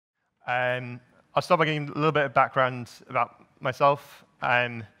I'll start by giving a little bit of background about myself.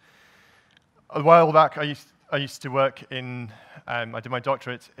 A while back, I used to work in, I did my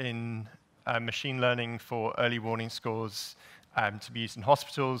doctorate in machine learning for early warning scores to be used in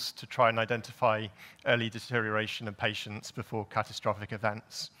hospitals to try and identify early deterioration of patients before catastrophic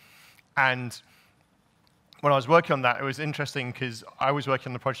events. And when I was working on that, it was interesting because I was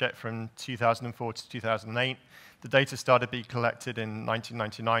working on the project from 2004 to 2008. The data started being collected in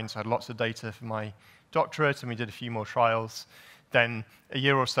 1999, so I had lots of data for my doctorate, and we did a few more trials. Then a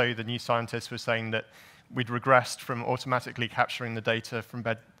year or so, the new scientists were saying that we'd regressed from automatically capturing the data from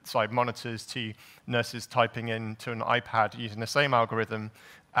bedside monitors to nurses typing into an iPad using the same algorithm,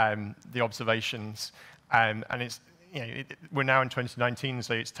 the observations. And it's, we're now in 2019,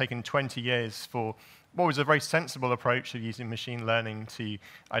 so it's taken 20 years for what was a very sensible approach of using machine learning to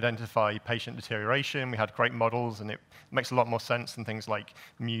identify patient deterioration. We had great models, and it makes a lot more sense than things like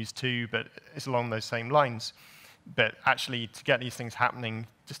Muse 2, but it's along those same lines. But actually, to get these things happening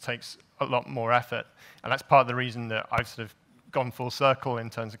just takes a lot more effort. And that's part of the reason that I've sort of gone full circle in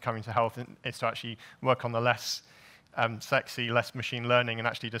terms of coming to health, is to actually work on the less sexy, less machine learning, and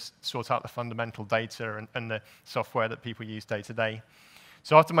actually just sort out the fundamental data and the software that people use day to day.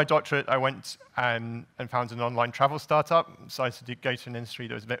 So after my doctorate, I went and founded an online travel startup, decided to go to an industry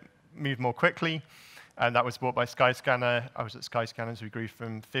that was moved more quickly, and that was bought by Skyscanner. I was at Skyscanner, so we grew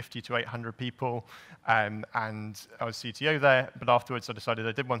from 50 to 800 people, and I was CTO there, but afterwards I decided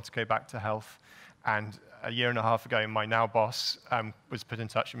I did want to go back to health, and a year and a half ago, my now boss was put in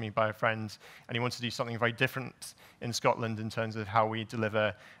touch with me by a friend, and he wanted to do something very different in Scotland in terms of how we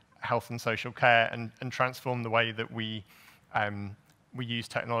deliver health and social care and transform the way that we use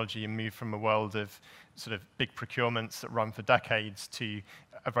technology and move from a world of sort of big procurements that run for decades to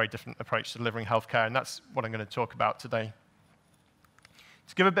a very different approach to delivering healthcare, and that's what I'm going to talk about today.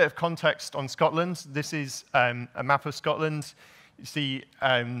 To give a bit of context on Scotland, this is a map of Scotland. You see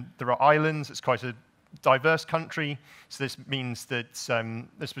there are islands. It's quite a diverse country, so this means that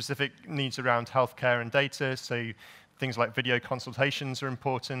the specific needs around healthcare and data, so things like video consultations are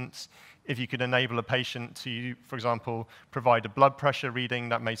important. If you could enable a patient to, for example, provide a blood pressure reading,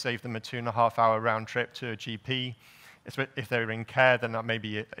 that may save them a 2.5-hour round trip to a GP. If they're in care, then that may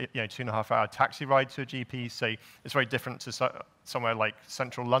be a 2.5-hour taxi ride to a GP. So it's very different to somewhere like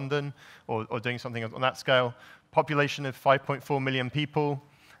central London or doing something on that scale. Population of 5.4 million people.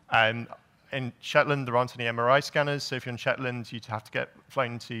 In Shetland, there aren't any MRI scanners, so if you're in Shetland, you'd have to get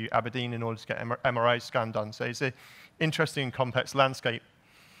flown to Aberdeen in order to get MRI scan done. So it's an interesting and complex landscape.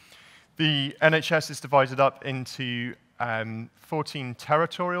 The NHS is divided up into 14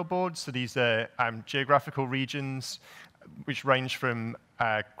 territorial boards, so these are geographical regions which range from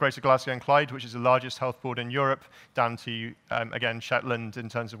Greater Glasgow and Clyde, which is the largest health board in Europe, down to, again, Shetland in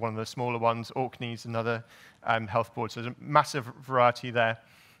terms of one of the smaller ones. Orkney's another health board, so there's a massive variety there.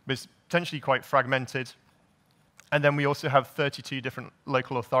 But it's potentially quite fragmented. And then we also have 32 different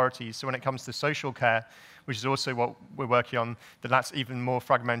local authorities. So when it comes to social care, which is also what we're working on, then that's even more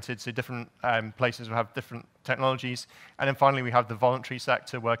fragmented. So different places will have different technologies. And then finally, we have the voluntary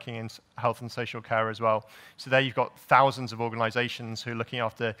sector working in health and social care as well. So there you've got thousands of organizations who are looking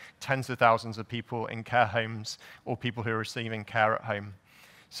after tens of thousands of people in care homes or people who are receiving care at home.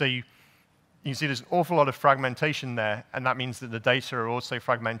 So you can see there's an awful lot of fragmentation there, and that means that the data are also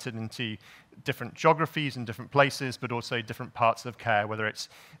fragmented into different geographies and different places, but also different parts of care, whether it's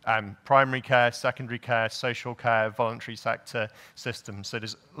primary care, secondary care, social care, voluntary sector systems. So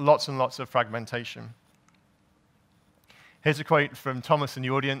there's lots and lots of fragmentation. Here's a quote from Thomas in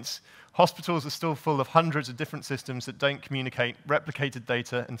the audience. Hospitals are still full of hundreds of different systems that don't communicate, replicated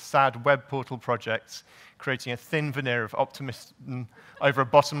data, and sad web portal projects, creating a thin veneer of optimism over a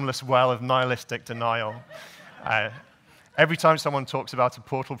bottomless well of nihilistic denial. Every time someone talks about a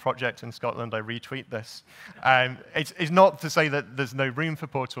portal project in Scotland, I retweet this. It's not to say that there's no room for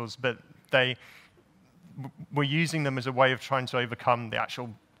portals, but we're using them as a way of trying to overcome the actual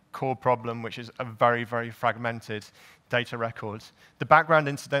core problem, which is a very, very fragmented data record. The background,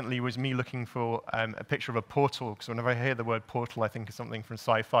 incidentally, was me looking for a picture of a portal, because whenever I hear the word portal, I think of something from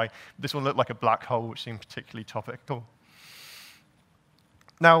sci-fi. This one looked like a black hole, which seemed particularly topical.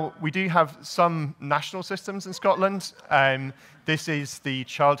 Now, we do have some national systems in Scotland. This is the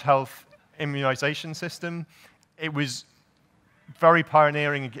child health immunization system. It was very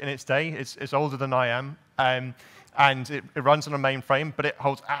pioneering in its day. It's older than I am. And it runs on a mainframe, but it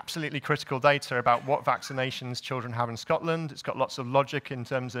holds absolutely critical data about what vaccinations children have in Scotland. It's got lots of logic in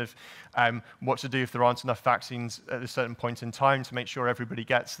terms of what to do if there aren't enough vaccines at a certain point in time to make sure everybody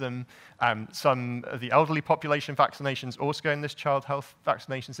gets them. Some of the elderly population vaccinations also go in this child health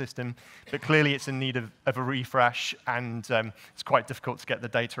vaccination system, but clearly it's in need of a refresh, and it's quite difficult to get the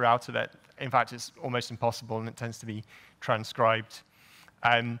data out of it. In fact, it's almost impossible, and it tends to be transcribed.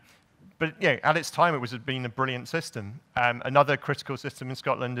 But yeah, at its time, it had been a brilliant system. Another critical system in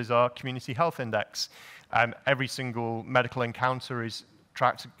Scotland is our Community Health Index. Every single medical encounter is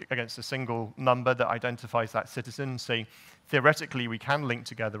tracked against a single number that identifies that citizen. So theoretically, we can link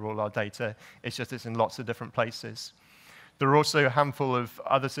together all our data. It's just it's in lots of different places. There are also a handful of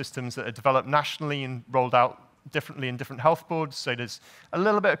other systems that are developed nationally and rolled out differently in different health boards. So there's a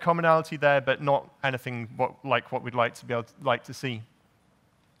little bit of commonality there, but not anything like what we'd like to see.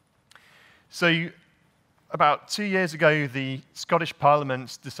 So about 2 years ago, the Scottish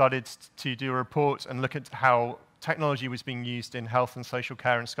Parliament decided to do a report and look at how technology was being used in health and social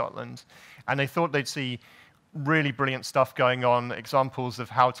care in Scotland. And they thought they'd see really brilliant stuff going on, examples of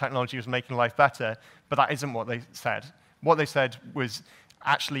how technology was making life better, but that isn't what they said. What they said was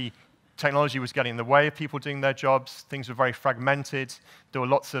actually technology was getting in the way of people doing their jobs, things were very fragmented, there were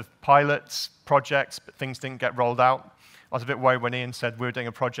lots of pilots, projects, but things didn't get rolled out. I was a bit worried when Ian said, we're doing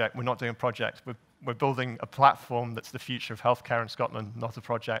a project. We're not doing a project. We're building a platform that's the future of healthcare in Scotland, not a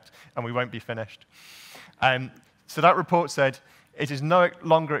project, and we won't be finished. So that report said, it is no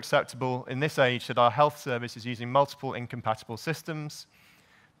longer acceptable in this age that our health service is using multiple incompatible systems.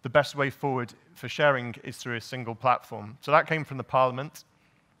 The best way forward for sharing is through a single platform. So that came from the Parliament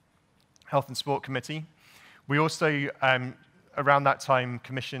Health and Sport Committee. We also, around that time,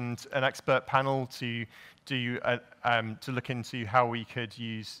 commissioned an expert panel to look into how we could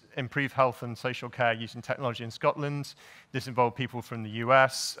improve health and social care using technology in Scotland. This involved people from the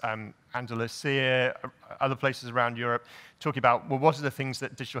US, Andalusia, other places around Europe, talking about, well, what are the things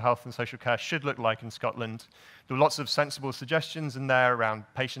that digital health and social care should look like in Scotland? There were lots of sensible suggestions in there around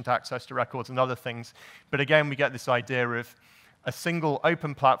patient access to records and other things. But again, we get this idea of a single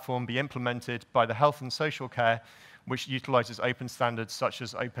open platform be implemented by the health and social care, which utilizes open standards such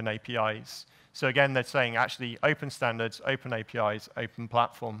as open APIs. So again, they're saying actually open standards, open APIs, open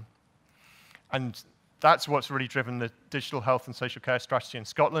platform. And that's what's really driven the Digital Health and Social Care Strategy in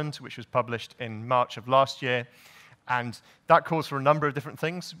Scotland, which was published in March of last year. And that calls for a number of different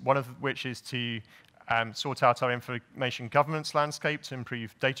things, one of which is to sort out our information governance landscape to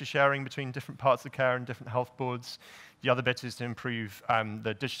improve data sharing between different parts of care and different health boards. The other bit is to improve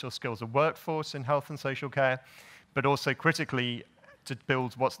the digital skills of workforce in health and social care, but also critically to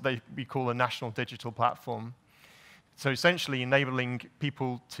build what we call a national digital platform. So essentially enabling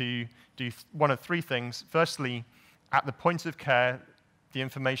people to do one of three things. Firstly, at the point of care, the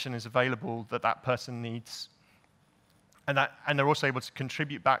information is available that that person needs. And they're also able to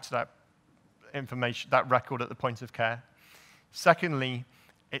contribute back to that information, that record at the point of care. Secondly,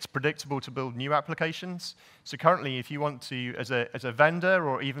 it's predictable to build new applications. So currently, if you want to, as a vendor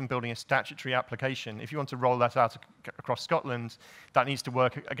or even building a statutory application, if you want to roll that out across Scotland, that needs to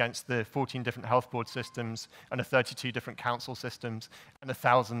work against the 14 different health board systems and the 32 different council systems and the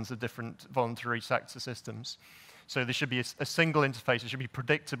thousands of different voluntary sector systems. So there should be a single interface. It should be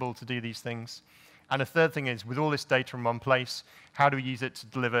predictable to do these things. And a third thing is, with all this data in one place, how do we use it to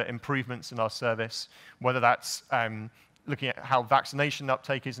deliver improvements in our service, whether that's looking at how vaccination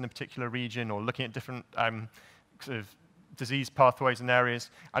uptake is in a particular region, or looking at different sort of disease pathways and areas,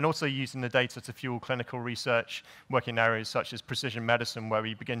 and also using the data to fuel clinical research, working in areas such as precision medicine, where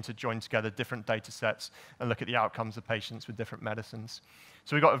we begin to join together different data sets and look at the outcomes of patients with different medicines.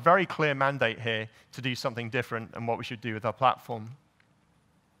 So we've got a very clear mandate here to do something different and what we should do with our platform.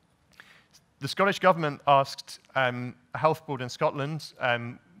 The Scottish Government asked a health board in Scotland,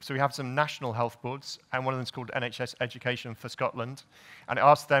 so we have some national health boards, and one of them is called NHS Education for Scotland, and it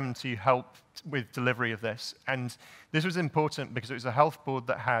asked them to help with delivery of this. And this was important because it was a health board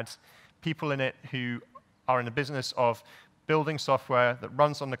that had people in it who are in the business of building software that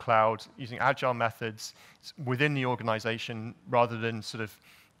runs on the cloud using agile methods within the organization, rather than sort of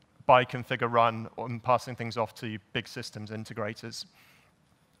buy, configure, run, and passing things off to big systems integrators.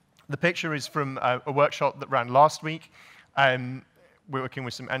 The picture is from a workshop that ran last week. We're working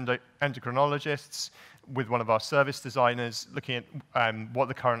with some endocrinologists, with one of our service designers, looking at what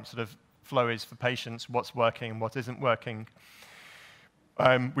the current sort of flow is for patients, what's working and what isn't working.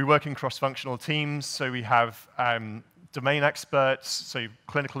 We work in cross-functional teams, so we have domain experts, so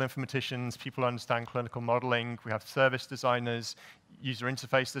clinical informaticians, people who understand clinical modeling. We have service designers, user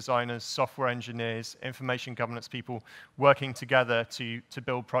interface designers, software engineers, information governance people working together to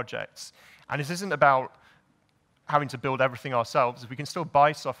build projects. And this isn't about having to build everything ourselves. We can still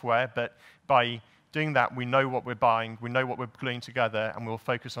buy software, but by doing that, we know what we're buying, we know what we're gluing together, and we'll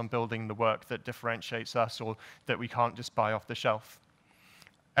focus on building the work that differentiates us or that we can't just buy off the shelf.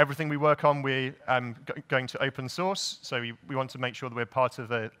 Everything we work on, we're going to open source, so we want to make sure that we're part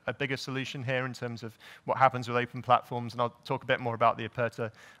of a bigger solution here in terms of what happens with open platforms, and I'll talk a bit more about the Aperta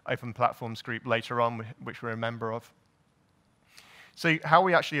Open Platforms group later on, which we're a member of. So how are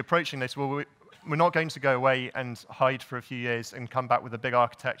we actually approaching this? Well, we're not going to go away and hide for a few years and come back with a big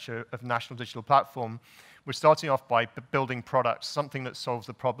architecture of national digital platform. We're starting off by building products, something that solves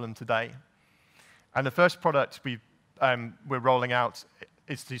the problem today. And the first product we're rolling out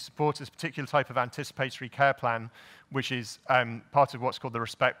is to support this particular type of anticipatory care plan, which is part of what's called the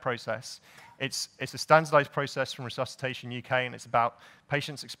RESPECT process. It's a standardized process from Resuscitation UK, and it's about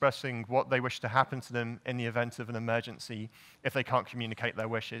patients expressing what they wish to happen to them in the event of an emergency if they can't communicate their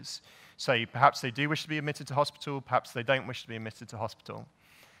wishes. So perhaps they do wish to be admitted to hospital, perhaps they don't wish to be admitted to hospital.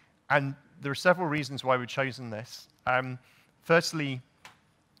 And there are several reasons why we've chosen this. Firstly,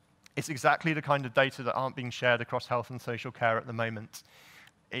 it's exactly the kind of data that aren't being shared across health and social care at the moment.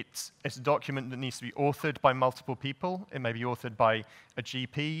 It's a document that needs to be authored by multiple people. It may be authored by a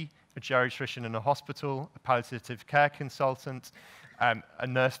GP, a geriatrician in a hospital, a palliative care consultant, a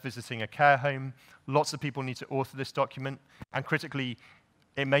nurse visiting a care home. Lots of people need to author this document, and critically,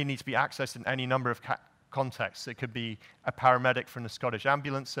 it may need to be accessed in any number of contexts. It could be a paramedic from the Scottish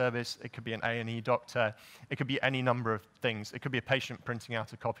Ambulance Service, it could be an A&E doctor, it could be any number of things. It could be a patient printing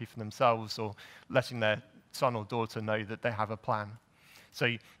out a copy for themselves or letting their son or daughter know that they have a plan.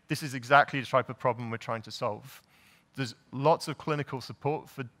 So this is exactly the type of problem we're trying to solve. There's lots of clinical support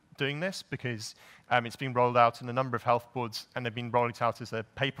for doing this because it's been rolled out in a number of health boards, and they've been rolling it out as a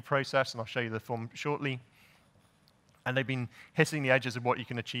paper process, and I'll show you the form shortly. And they've been hitting the edges of what you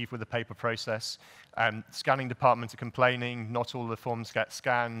can achieve with a paper process. Scanning departments are complaining, not all the forms get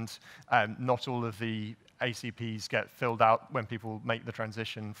scanned, not all of the ACPs get filled out when people make the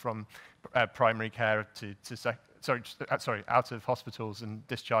transition from primary care out of hospitals and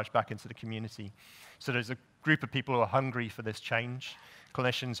discharged back into the community. So there's a group of people who are hungry for this change,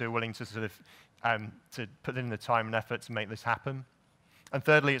 clinicians who are willing to sort of to put in the time and effort to make this happen. And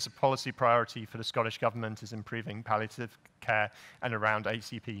thirdly, it's a policy priority for the Scottish Government is improving palliative care and around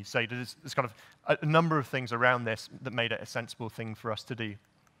ACP. So there's kind of a number of things around this that made it a sensible thing for us to do.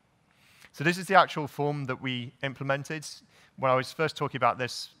 So this is the actual form that we implemented. When I was first talking about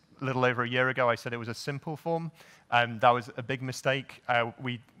this a little over a year ago, I said it was a simple form. That was a big mistake.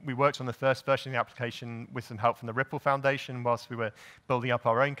 We worked on the first version of the application with some help from the Ripple Foundation whilst we were building up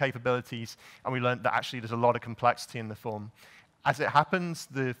our own capabilities, and we learned that actually there's a lot of complexity in the form. As it happens,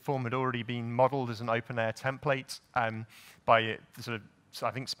 the form had already been modeled as an openEHR template by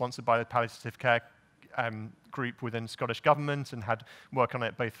I think sponsored by the palliative care group within Scottish Government, and had work on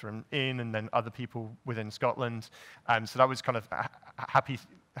it both from and then other people within Scotland. So that was kind of a happy,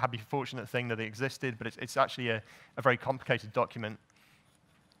 fortunate thing that it existed, but it's actually a very complicated document.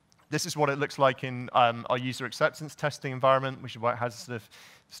 This is what it looks like in our user acceptance testing environment, which is why it has sort of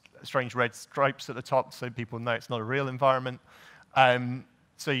strange red stripes at the top, so people know it's not a real environment.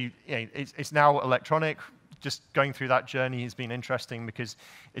 It's now electronic. Just going through that journey has been interesting because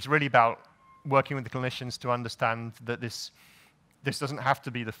it's really about working with the clinicians to understand that this doesn't have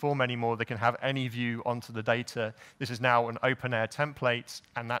to be the form anymore. They can have any view onto the data. This is now an openEHR template,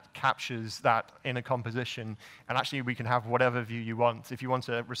 and that captures that in a composition. And actually, we can have whatever view you want. If you want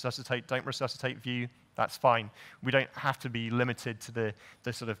to resuscitate, don't resuscitate view, that's fine. We don't have to be limited to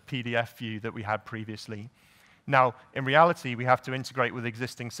the sort of PDF view that we had previously. Now, in reality, we have to integrate with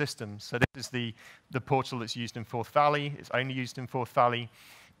existing systems. So this is the portal that's used in Forth Valley. It's only used in Forth Valley.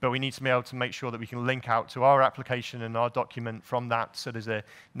 But we need to be able to make sure that we can link out to our application and our document from that. So there's a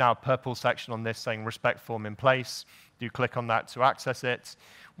now purple section on this saying respect form in place. You click on that to access it.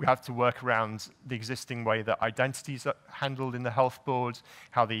 We have to work around the existing way that identities are handled in the health board,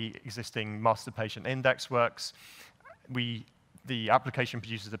 how the existing master patient index works. The application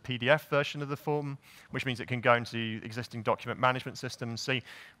produces a PDF version of the form, which means it can go into existing document management systems. So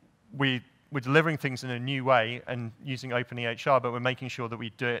we're delivering things in a new way and using openEHR, but we're making sure that we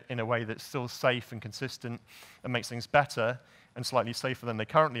do it in a way that's still safe and consistent and makes things better and slightly safer than they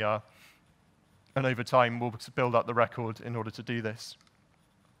currently are. And over time, we'll build up the record in order to do this.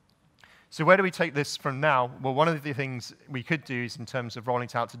 So where do we take this from now? Well, one of the things we could do is in terms of rolling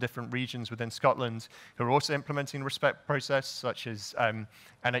it out to different regions within Scotland who are also implementing the respect process, such as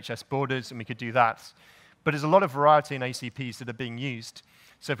NHS Borders, and we could do that. But there's a lot of variety in ACPs that are being used.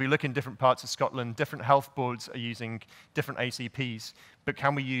 So if we look in different parts of Scotland, different health boards are using different ACPs, but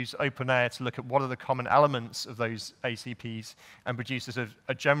can we use openEHR to look at what are the common elements of those ACPs and produce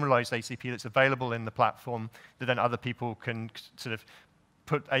a generalized ACP that's available in the platform that then other people can sort of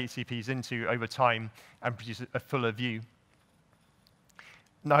put ACPs into over time and produce a fuller view.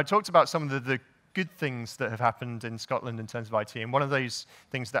 Now, I talked about some of the good things that have happened in Scotland in terms of IT, and one of those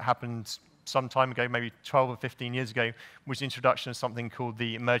things that happened some time ago, maybe 12 or 15 years ago, was the introduction of something called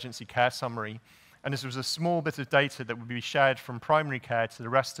the Emergency Care Summary. And this was a small bit of data that would be shared from primary care to the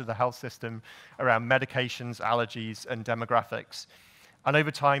rest of the health system around medications, allergies, and demographics. And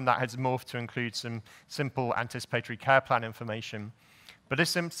over time, that has morphed to include some simple anticipatory care plan information. But this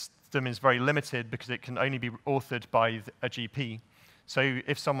system is very limited because it can only be authored by a GP. So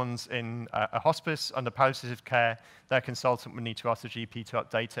if someone's in a hospice under palliative care, their consultant would need to ask the GP to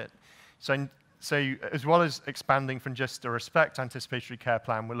update it. So as well as expanding from just a respect anticipatory care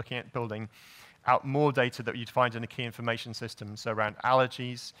plan, we're looking at building out more data that you'd find in a key information system, so around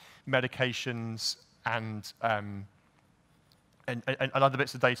allergies, medications, and other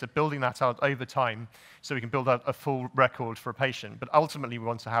bits of data, building that out over time so we can build out a full record for a patient. But ultimately, we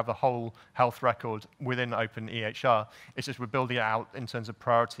want to have a whole health record within openEHR. It's just we're building it out in terms of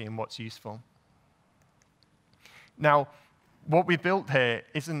priority and what's useful. Now, what we built here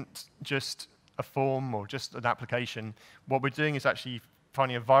isn't just a form or just an application. What we're doing is actually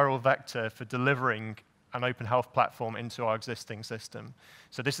finding a viral vector for delivering an open health platform into our existing system.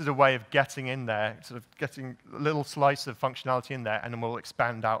 So this is a way of getting in there, sort of getting a little slice of functionality in there, and then we'll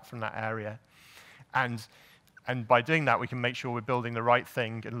expand out from that area. And by doing that, we can make sure we're building the right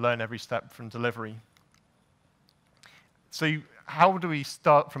thing and learn every step from delivery. So how do we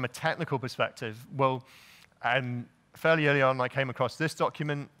start from a technical perspective? Well, fairly early on, I came across this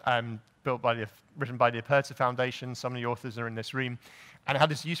document written by the Aperta Foundation. Some of the authors are in this room. And it had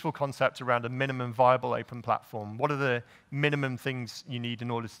this useful concept around a minimum viable open platform. What are the minimum things you need in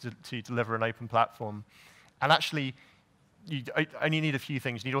order to deliver an open platform? And actually, you only need a few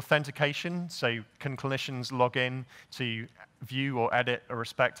things. You need authentication, so can clinicians log in to view or edit a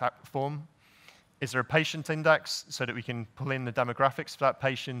respect form? Is there a patient index so that we can pull in the demographics for that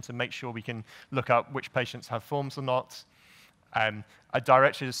patient and make sure we can look up which patients have forms or not? A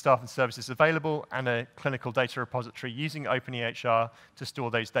directory of staff and services available, and a clinical data repository using openEHR to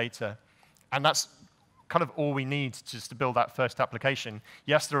store those data. And that's kind of all we need just to build that first application.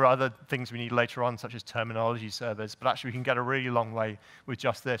 Yes, there are other things we need later on, such as terminology servers, but actually we can get a really long way with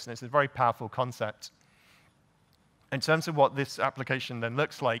just this, and it's a very powerful concept. In terms of what this application then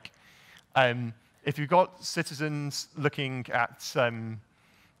looks like, if you've got citizens looking at, so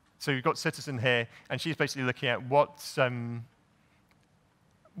you've got Citizen here, and she's basically looking at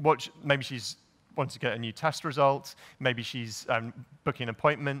maybe she's wants to get a new test result, maybe she's booking an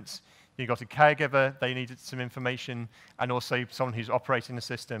appointment. You've got a caregiver, they needed some information, and also someone who's operating the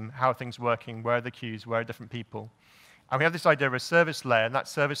system, how are things working, where are the queues, where are different people. And we have this idea of a service layer, and that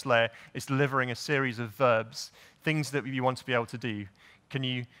service layer is delivering a series of verbs, things that you want to be able to do. Can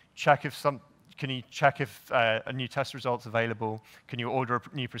you check if a new test result's available? Can you order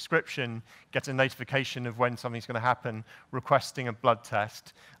a new prescription, get a notification of when something's going to happen, requesting a blood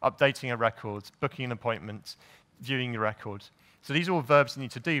test, updating a record, booking an appointment, viewing the record? So these are all verbs you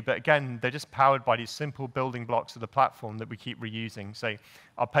need to do, but again, they're just powered by these simple building blocks of the platform that we keep reusing. So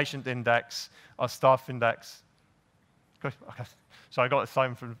our patient index, our staff index. Okay. So I got a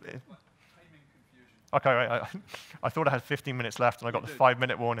sign from... Okay, right. I thought I had 15 minutes left, and I got the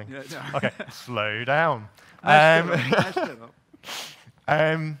 5-minute warning. Yeah, no. Okay, slow down.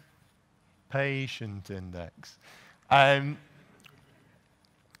 Patient index. Then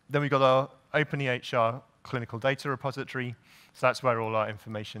we've got our openEHR clinical data repository. So that's where all our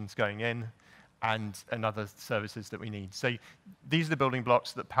information's going in, and other services that we need. So these are the building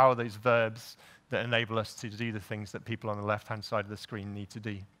blocks that power those verbs that enable us to do the things that people on the left-hand side of the screen need to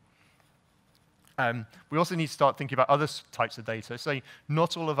do. We also need to start thinking about other types of data. So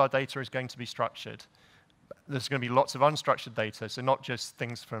not all of our data is going to be structured. There's going to be lots of unstructured data, so not just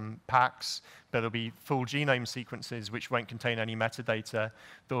things from PACS, but there'll be full genome sequences which won't contain any metadata.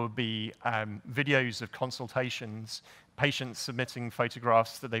 There will be videos of consultations, patients submitting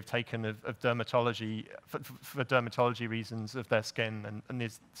photographs that they've taken of dermatology, for dermatology reasons of their skin.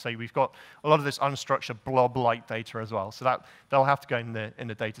 And so we've got a lot of this unstructured blob-like data as well. So that'll have to go in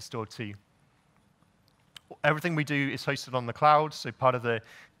the data store too. Everything we do is hosted on the cloud, so part of the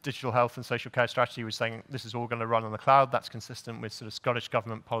digital health and social care strategy was saying this is all going to run on the cloud. That's consistent with sort of Scottish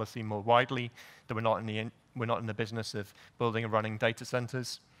government policy more widely, that we're not in the business of building and running data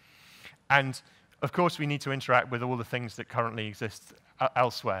centers. And of course, we need to interact with all the things that currently exist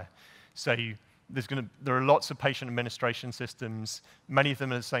elsewhere. So there are lots of patient administration systems. Many of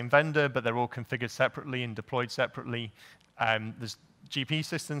them are the same vendor, but they're all configured separately and deployed separately. There's GP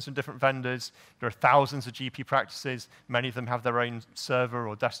systems from different vendors. There are thousands of GP practices. Many of them have their own server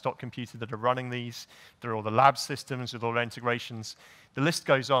or desktop computer that are running these. There are all the lab systems with all their integrations. The list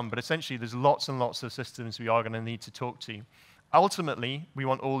goes on, but essentially there's lots and lots of systems we are going to need to talk to. Ultimately, we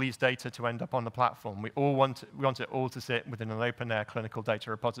want all these data to end up on the platform. We want it all to sit within an open-air clinical data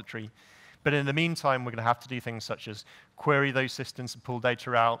repository. But in the meantime, we're going to have to do things such as query those systems and pull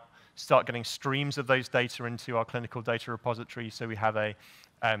data out, start getting streams of those data into our clinical data repository so we have so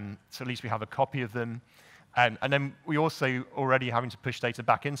at least we have a copy of them. And then we also already having to push data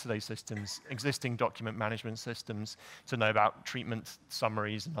back into those systems, existing document management systems, to know about treatment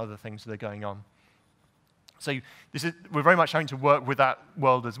summaries and other things that are going on. So we're very much having to work with that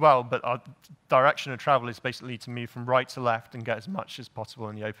world as well, but our direction of travel is basically to move from right to left and get as much as possible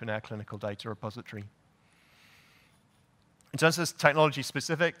in the open-air clinical data repository. In terms of technology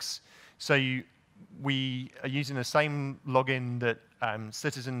specifics, so we are using the same login that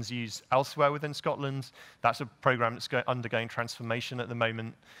citizens use elsewhere within Scotland. That's a program that's undergoing transformation at the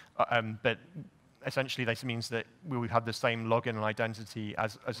moment, but essentially this means that we will have the same login and identity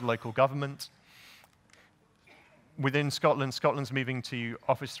as local government. Within Scotland, Scotland's moving to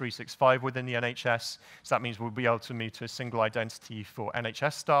Office 365 within the NHS, so that means we'll be able to move to a single identity for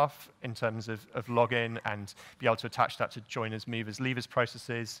NHS staff in terms of login and be able to attach that to joiners, movers, leavers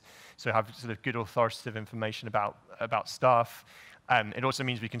processes, so have sort of good authoritative information about staff. It also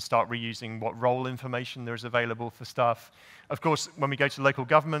means we can start reusing what role information there is available for staff. Of course, when we go to local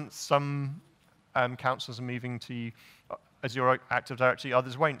government, some councils are moving to Azure Active Directory,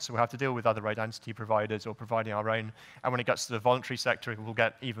 others won't, so we'll have to deal with other identity providers or providing our own. And when it gets to the voluntary sector, it will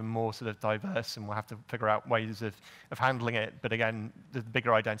get even more sort of diverse, and we'll have to figure out ways of handling it. But again, the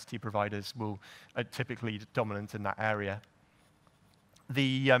bigger identity providers are typically dominant in that area.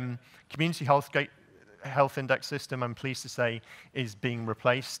 The Community Health Index system, I'm pleased to say, is being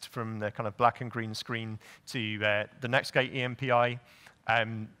replaced from the kind of black and green screen to the Nextgate EMPI.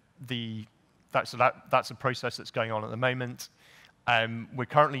 That's a process that's going on at the moment. We're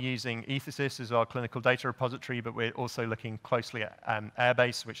currently using Ethicist as our clinical data repository, but we're also looking closely at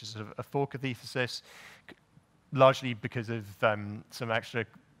Airbase, which is sort of a fork of Ethicist, largely because of some extra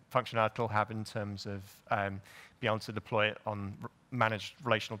functionality it'll have in terms of being able to deploy it on managed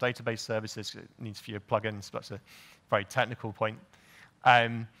relational database services. It needs fewer plugins, but that's a very technical point.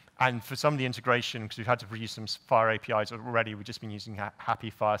 And for some of the integration, because we've had to produce some Fire APIs already, we've just been using Happy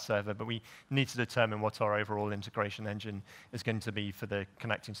Fire Server, but we need to determine what our overall integration engine is going to be for the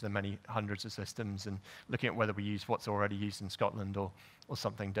connecting to the many hundreds of systems and looking at whether we use what's already used in Scotland or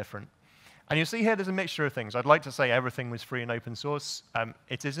something different. And you'll see here there's a mixture of things. I'd like to say everything was free and open source.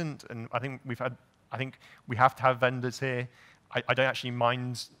 It isn't, and I think we have to have vendors here. I don't actually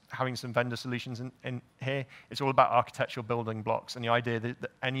mind having some vendor solutions in here. It's all about architectural building blocks and the idea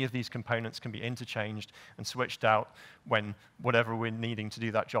that any of these components can be interchanged and switched out when whatever we're needing to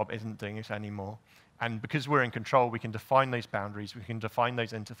do that job isn't doing it anymore. And because we're in control, we can define those boundaries, we can define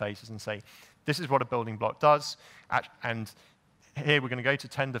those interfaces and say, this is what a building block does, and here we're going to go to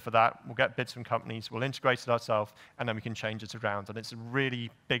tender for that, we'll get bids from companies, we'll integrate it ourselves, and then we can change it around. And it's a really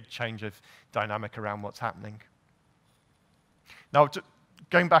big change of dynamic around what's happening. Now,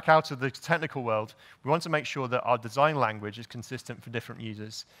 going back out of the technical world, we want to make sure that our design language is consistent for different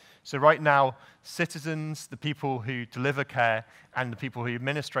users. So right now, citizens, the people who deliver care, and the people who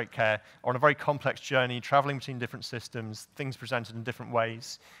administrate care are on a very complex journey, traveling between different systems, things presented in different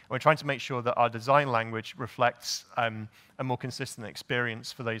ways. And we're trying to make sure that our design language reflects a more consistent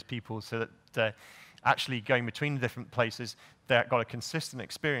experience for those people so that they're actually going between different places, they've got a consistent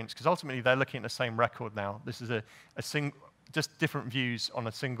experience, because ultimately they're looking at the same record now. This is just different views on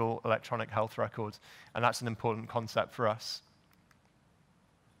a single electronic health record, and that's an important concept for us.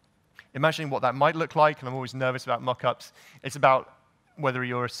 Imagining what that might look like, and I'm always nervous about mock-ups, it's about whether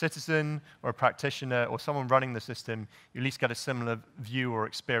you're a citizen or a practitioner or someone running the system, you at least get a similar view or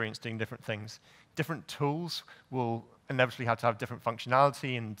experience doing different things. Different tools will inevitably have to have different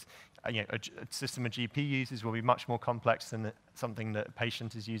functionality, and a system a GP uses will be much more complex than something that a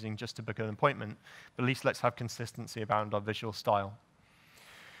patient is using just to book an appointment. But at least let's have consistency around our visual style.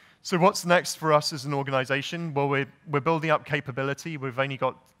 So what's next for us as an organization? Well, we're building up capability. We've only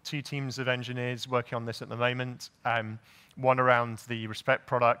got 2 teams of engineers working on this at the moment. One around the Respect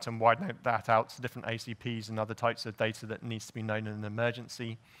product and widening that out to different ACPs and other types of data that needs to be known in an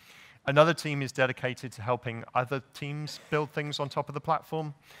emergency. Another team is dedicated to helping other teams build things on top of the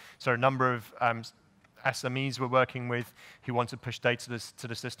platform. So a number of SMEs we're working with who want to push data to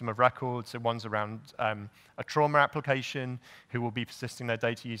the system of record. So one's around a trauma application who will be persisting their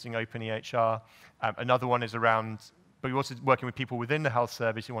data using openEHR. Another one is around, but we're also working with people within the health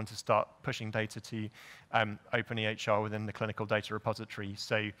service who want to start pushing data to openEHR within the clinical data repository.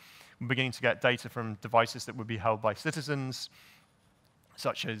 So we're beginning to get data from devices that would be held by citizens,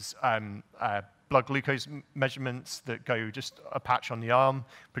 such as blood glucose measurements that go just a patch on the arm,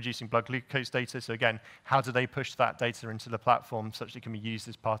 producing blood glucose data. So again, how do they push that data into the platform such it can be used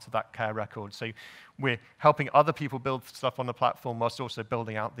as part of that care record? So we're helping other people build stuff on the platform whilst also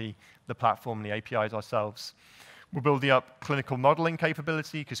building out the platform and the APIs ourselves. We're building up clinical modeling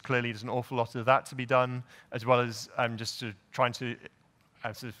capability because clearly there's an awful lot of that to be done, as well as just trying to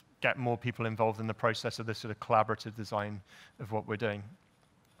sort of get more people involved in the process of this sort of collaborative design of what we're doing.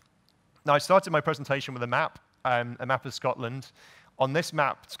 Now, I started my presentation with a map of Scotland. On this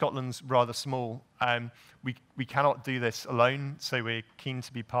map, Scotland's rather small. We cannot do this alone, so we're keen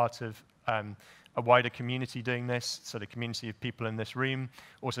to be part of a wider community doing this, so the community of people in this room,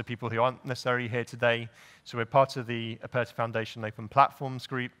 also people who aren't necessarily here today. So we're part of the Aperta Foundation Open Platforms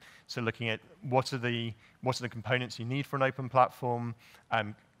group, so looking at what are the components you need for an open platform.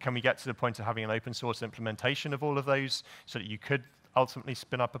 Can we get to the point of having an open source implementation of all of those so that you could ultimately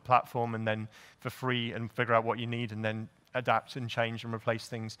spin up a platform and then for free and figure out what you need and then adapt and change and replace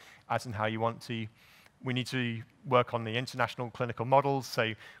things as and how you want to. We need to work on the international clinical models.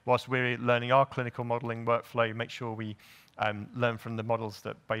 So whilst we're learning our clinical modeling workflow, make sure we learn from the models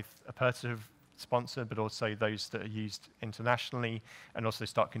that both Aperta have sponsored, but also those that are used internationally, and also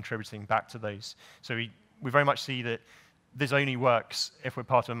start contributing back to those. So we very much see that this only works if we're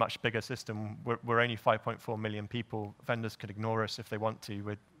part of a much bigger system. We're only 5.4 million people. Vendors could ignore us if they want to.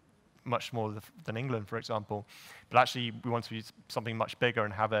 We're much smaller than England, for example. But actually, we want to be something much bigger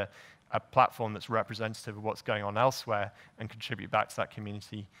and have a platform that's representative of what's going on elsewhere and contribute back to that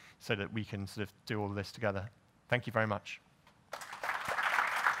community so that we can sort of do all of this together. Thank you very much.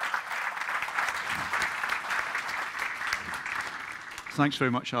 Thanks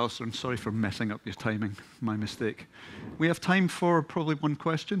very much, Alistair, and sorry for messing up your timing. My mistake. We have time for probably one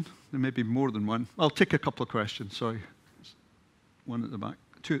question. There may be more than one. I'll take a couple of questions, sorry. One at the back,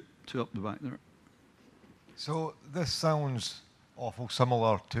 two up the back there. So this sounds awful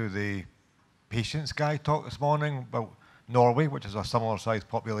similar to the patients guy talk this morning about Norway, which is a similar sized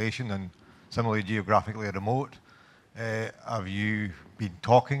population and similarly geographically remote. Have you been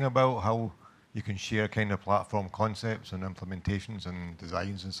talking about how you can share kind of platform concepts and implementations and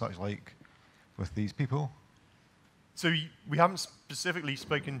designs and such like with these people? So we haven't specifically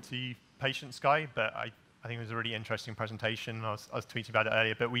spoken to Patient Sky, but I think it was a really interesting presentation. I was tweeting about it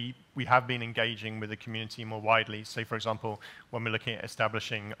earlier, but we have been engaging with the community more widely. So for example, when we're looking at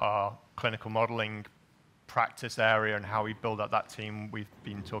establishing our clinical modeling practice area and how we build up that team, we've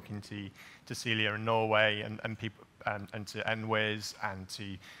been talking to Celia in Norway and people and to NWIS and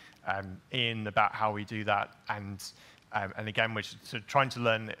to Ian about how we do that, and again, we're sort of trying to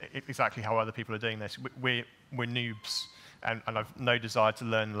learn exactly how other people are doing this. We're noobs, and I've no desire to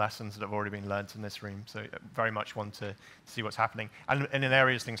learn lessons that have already been learned in this room, so I very much want to see what's happening. And in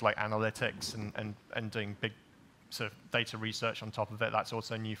areas, things like analytics and doing big sort of data research on top of it, that's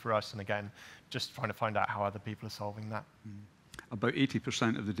also new for us, and again, just trying to find out how other people are solving that. About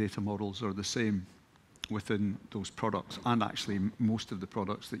 80% of the data models are the same within those products, and actually most of the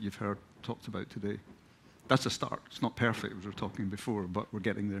products that you've heard talked about today. That's a start. It's not perfect, as we were talking before, but we're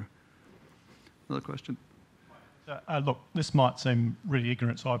getting there. Another question? Look, this might seem really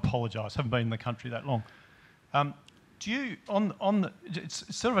ignorant, so I apologise. Haven't been in the country that long. Do you,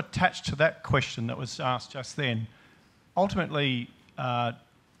 it's sort of attached to that question that was asked just then. Ultimately,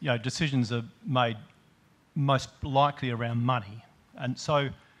 decisions are made most likely around money, and so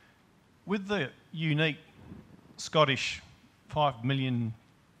with the unique Scottish 5 million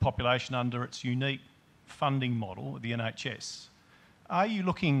population under its unique funding model, the NHS, are you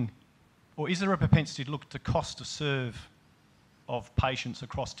looking, or is there a propensity to look at the cost to serve of patients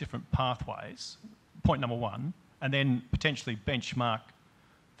across different pathways, point number one, and then potentially benchmark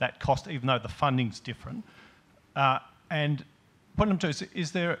that cost even though the funding's different? And point number two,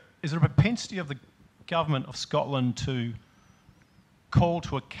 is there a propensity of the Government of Scotland to call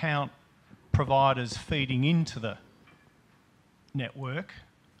to account providers feeding into the network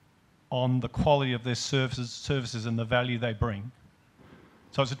on the quality of their services and the value they bring.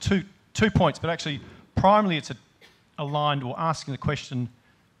 So it's a two points, but actually primarily it's aligned or asking the question,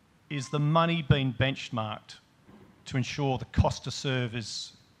 is the money being benchmarked to ensure the cost to serve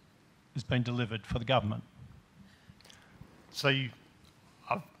is being delivered for the government? So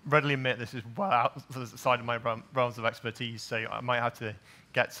I readily admit this is well outside of my realms of expertise, so I might have to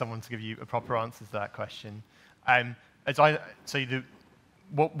get someone to give you a proper answer to that question.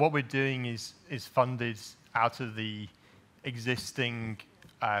 What we're doing is funded out of the existing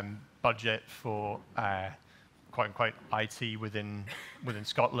budget for quote unquote IT within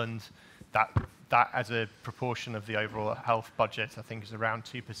Scotland. That as a proportion of the overall health budget, I think is around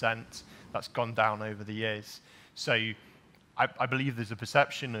 2%. That's gone down over the years. So I believe there's a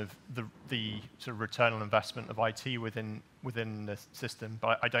perception of the sort of return on investment of IT within the system,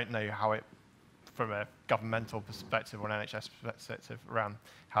 but I don't know how it, from a governmental perspective or an NHS perspective, around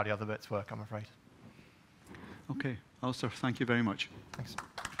how the other bits work, I'm afraid. Okay, Alistair, thank you very much. Thanks.